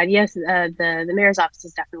issues is that, yes, the mayor's office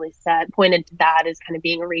has definitely pointed to that as kind of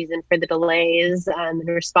being a reason for the delays. In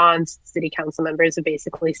response, city council members have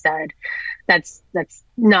basically said that's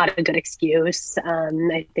not a good excuse.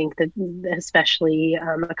 I think that especially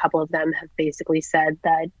a couple of them have basically said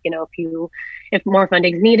that, if more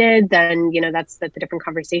funding is needed, then, that's a different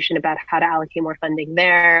conversation about how to allocate more funding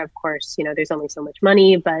there. Of course, there's only so much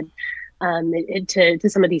money, but to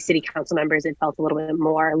some of these city council members, it felt a little bit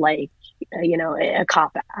more like, a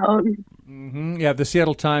cop-out. Mm-hmm. Yeah, the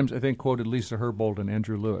Seattle Times, I think, quoted Lisa Herbold and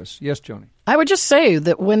Andrew Lewis. Yes, Joni? I would just say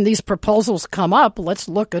that when these proposals come up, let's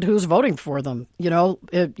look at who's voting for them.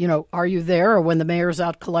 Are you there? Or when the mayor's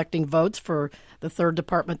out collecting votes for the third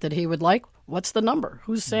department that he would like, what's the number?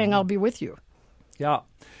 Who's saying I'll be with you? Yeah.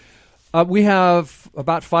 We have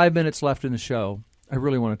about 5 minutes left in the show. I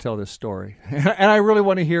really want to tell this story. And I really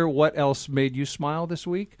want to hear what else made you smile this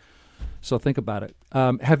week. So think about it.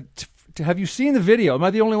 Have you seen the video? Am I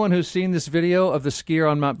the only one who's seen this video of the skier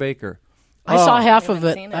on Mount Baker? I saw half of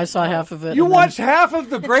it. I saw half of it. You watched half of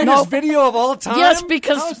the greatest video of all time? Yes,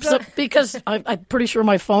 because I'm pretty sure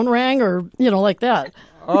my phone rang or, like that.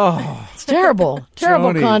 Oh, it's terrible.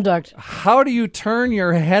 Terrible Joni, conduct. How do you turn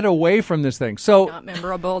your head away from this thing? So not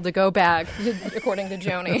memorable to go back, according to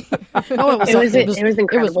Joni. It was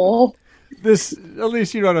incredible. At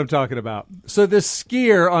least you know what I'm talking about. So this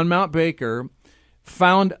skier on Mount Baker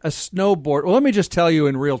found a snowboard. Well, let me just tell you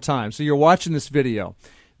in real time. So you're watching this video.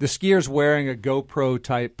 The skier's wearing a GoPro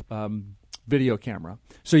type video camera.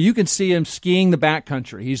 So you can see him skiing the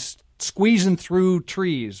backcountry. He's squeezing through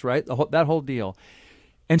trees, right? That whole deal.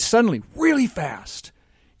 And suddenly, really fast,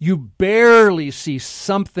 you barely see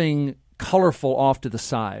something colorful off to the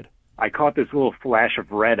side. I caught this little flash of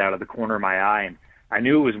red out of the corner of my eye, and I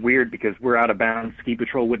knew it was weird because we're out of bounds. Ski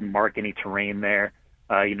Patrol wouldn't mark any terrain there.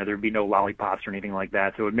 There'd be no lollipops or anything like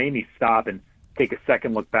that. So it made me stop and take a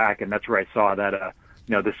second look back, and that's where I saw that,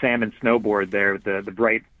 the salmon snowboard there, the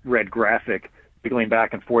bright red graphic wiggling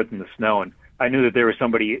back and forth in the snow. And I knew that there was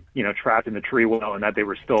somebody, trapped in the tree well and that they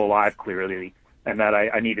were still alive clearly, and that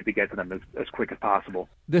I needed to get to them as quick as possible.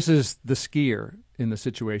 This is the skier in the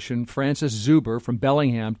situation, Francis Zuber from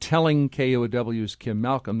Bellingham, telling KUOW's Kim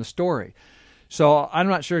Malcolm the story. So I'm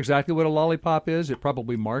not sure exactly what a lollipop is. It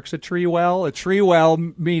probably marks a tree well. A tree well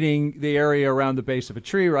meaning the area around the base of a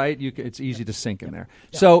tree, right? It's easy to sink in there.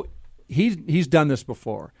 Yeah. So he's done this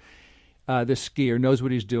before. This skier knows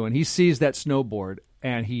what he's doing. He sees that snowboard,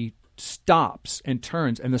 and he stops and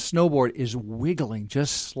turns, and the snowboard is wiggling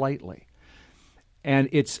just slightly. And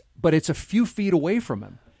it's a few feet away from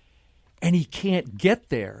him, and he can't get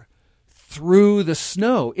there through the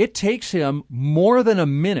snow. It takes him more than a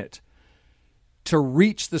minute to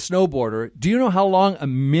reach the snowboarder. Do you know how long a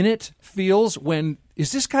minute feels when,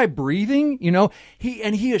 is this guy breathing?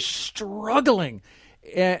 He is struggling,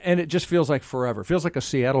 and it just feels like forever. It feels like a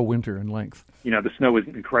Seattle winter in length. The snow was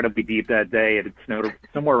incredibly deep that day. It had snowed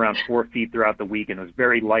somewhere around 4 feet throughout the week, and it was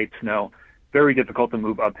very light snow, very difficult to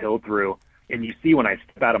move uphill through. And you see when I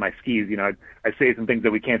step out of my skis, I say some things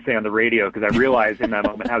that we can't say on the radio because I realized in that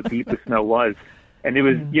moment how deep the snow was. And it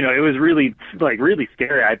was, it was really, really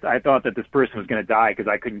scary. I thought that this person was going to die because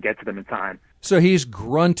I couldn't get to them in time. So he's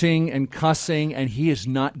grunting and cussing, and he is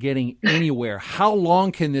not getting anywhere. How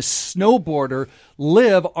long can this snowboarder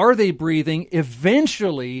live? Are they breathing?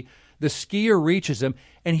 Eventually, the skier reaches him,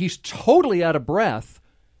 and he's totally out of breath.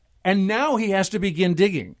 And now he has to begin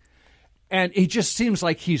digging. And he just seems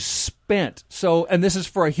like he's spent. So, and this is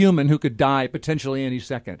for a human who could die potentially any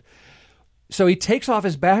second. So he takes off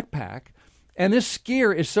his backpack, and this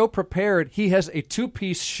skier is so prepared, he has a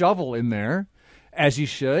 2-piece shovel in there, as he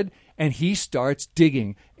should, and he starts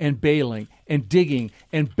digging and bailing and digging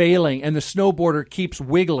and bailing, and the snowboarder keeps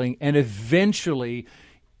wiggling, and eventually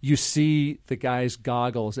you see the guy's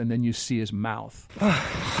goggles, and then you see his mouth.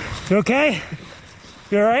 You okay?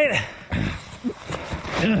 You all right?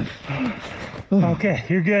 Okay,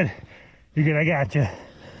 you're good. You're good, I got you.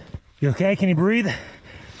 You okay? Can you breathe?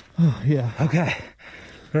 Oh, yeah. Okay.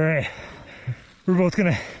 All right. We're both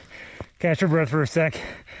going to catch our breath for a sec.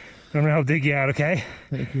 I'm going to help dig you out, okay?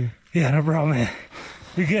 Thank you. Yeah, no problem, man.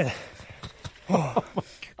 You're good. Oh my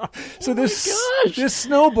God. So this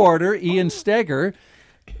snowboarder, Ian Steger,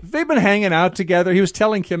 they've been hanging out together. He was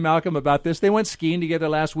telling Kim Malcolm about this. They went skiing together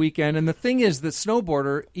last weekend. And the thing is, the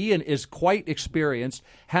snowboarder, Ian, is quite experienced,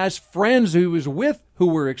 has friends who he was with who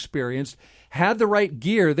were experienced, had the right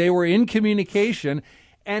gear. They were in communication,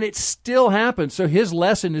 and it still happened. So his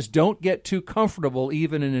lesson is don't get too comfortable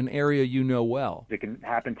even in an area you know well. It can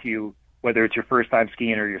happen to you, whether it's your first time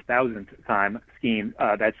skiing or your 1,000th time skiing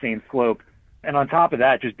that same slope. And on top of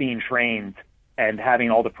that, just being trained and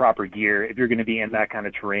having all the proper gear. If you're going to be in that kind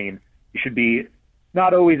of terrain, you should be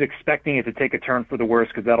not always expecting it to take a turn for the worse,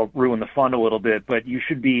 because that'll ruin the fun a little bit, but you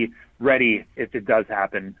should be ready if it does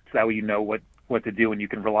happen, so that way you know what to do and you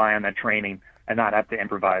can rely on that training and not have to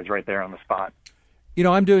improvise right there on the spot. You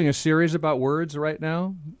know, I'm doing a series about words right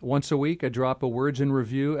now. Once a week, I drop a Words in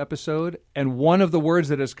Review episode, and one of the words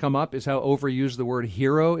that has come up is how overused the word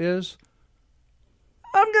hero is.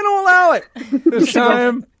 I'm going to allow it this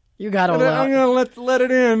time. You got to allow it. I'm going to let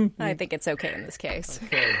it in. I think it's okay in this case.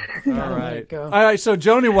 Okay. All right. All right. So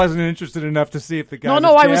Joni wasn't interested enough to see if the guy.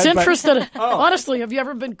 No, I was interested. Honestly, have you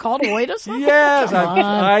ever been called away to something? Yes,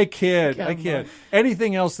 I kid.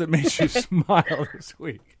 Anything else that makes you smile this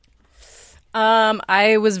week?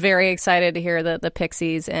 I was very excited to hear that the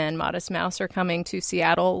Pixies and Modest Mouse are coming to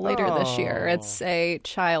Seattle later this year. It's a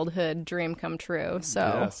childhood dream come true.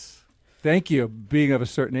 So. Yes. Thank you. Being of a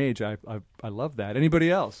certain age, I love that.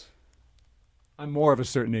 Anybody else? I'm more of a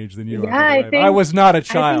certain age than you are. I was not a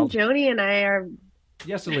child. I think Joni and I are.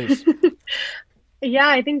 Yes, Elise. Yeah,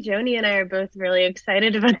 I think Joni and I are both really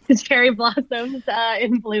excited about the cherry blossoms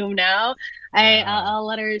in bloom now. I'll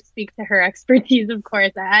let her speak to her expertise, of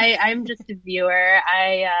course. I'm just a viewer.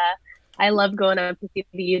 I love going up to see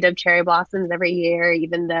the UW cherry blossoms every year,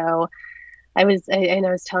 even though I was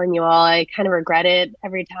telling you all, I kind of regret it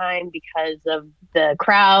every time because of the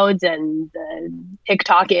crowds and the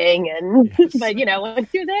TikToking. And yes. But once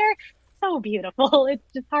you're there, it's so beautiful. It's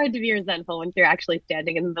just hard to be resentful once you're actually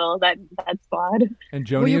standing in the middle of that spot. And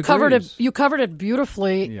Joni agrees. You covered it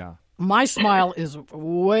beautifully. Yeah. My smile is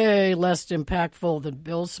way less impactful than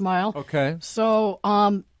Bill's smile. Okay. So,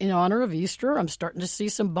 in honor of Easter, I'm starting to see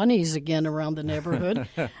some bunnies again around the neighborhood,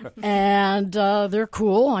 and they're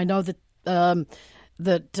cool. I know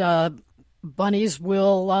that bunnies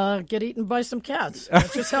will get eaten by some cats.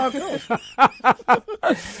 That's just how it goes.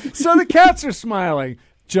 So the cats are smiling.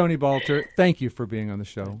 Joni Balter, thank you for being on the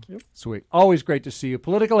show. Thank you. Sweet. Always great to see you.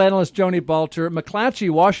 Political analyst Joni Balter, McClatchy,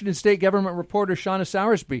 Washington State government reporter Shauna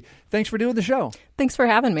Sowersby. Thanks for doing the show. Thanks for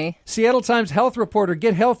having me. Seattle Times health reporter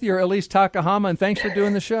Get Healthier Elise Takahama, and thanks for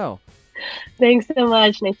doing the show. Thanks so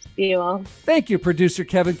much. Nice to see you all. Thank you, producer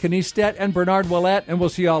Kevin Kniestet and Bernard Willett, and we'll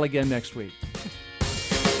see you all again next week.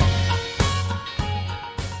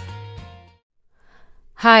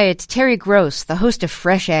 Hi, it's Terry Gross, the host of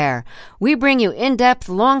Fresh Air. We bring you in-depth,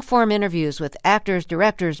 long-form interviews with actors,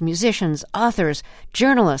 directors, musicians, authors,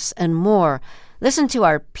 journalists, and more. Listen to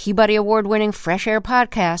our Peabody Award-winning Fresh Air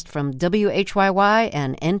podcast from WHYY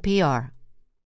and NPR.